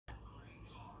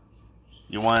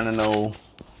You want to know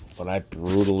what I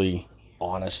brutally,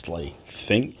 honestly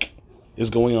think is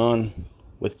going on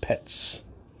with pets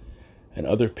and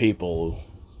other people?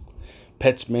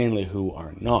 Pets mainly who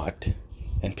are not,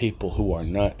 and people who are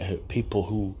not, people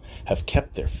who have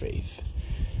kept their faith.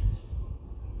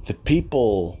 The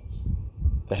people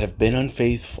that have been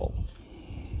unfaithful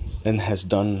and has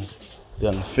done the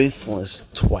unfaithfulness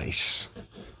twice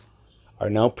are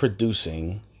now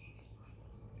producing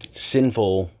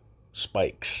sinful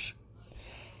spikes.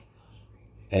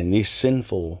 And these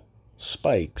sinful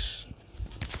spikes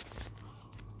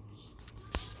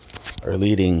are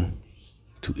leading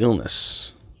to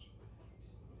illness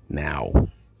now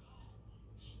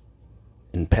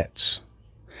in pets.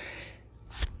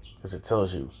 Because it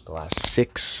tells you the last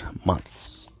 6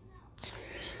 months.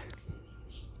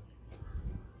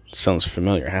 Sounds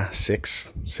familiar, huh?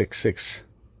 666.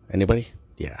 Anybody?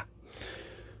 Yeah.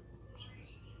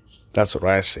 That's what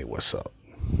I say, what's up?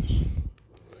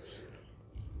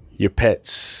 Your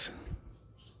pets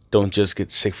don't just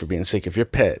get sick for being sick. If your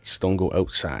pets don't go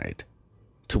outside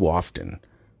too often,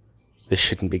 they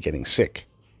shouldn't be getting sick.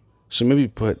 So maybe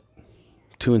put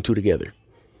 2 and 2 together.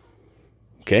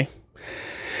 Okay?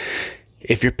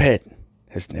 If your pet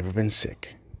has never been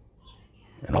sick,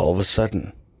 and all of a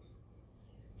sudden,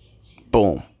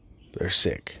 boom, they're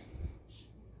sick.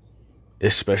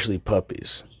 Especially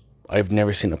puppies. I've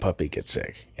never seen a puppy get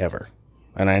sick, ever.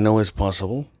 And I know it's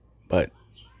possible, but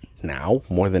now,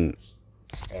 more than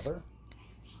ever,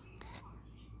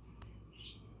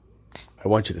 I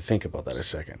want you to think about that a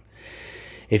second.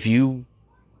 If you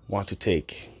want to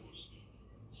take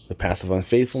the path of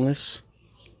unfaithfulness,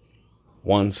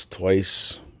 once,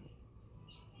 twice,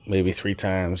 maybe 3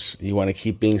 times, you want to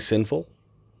keep being sinful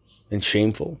and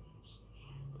shameful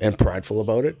and prideful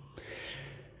about it,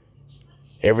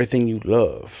 everything you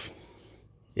love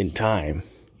in time,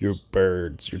 your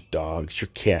birds, your dogs, your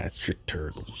cats, your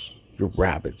turtles, your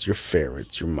rabbits, your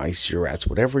ferrets, your mice, your rats,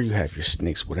 whatever you have, your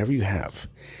snakes, whatever you have,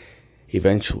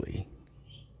 eventually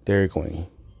they're going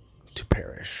to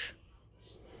perish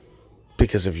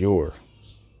because of your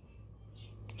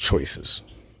choices.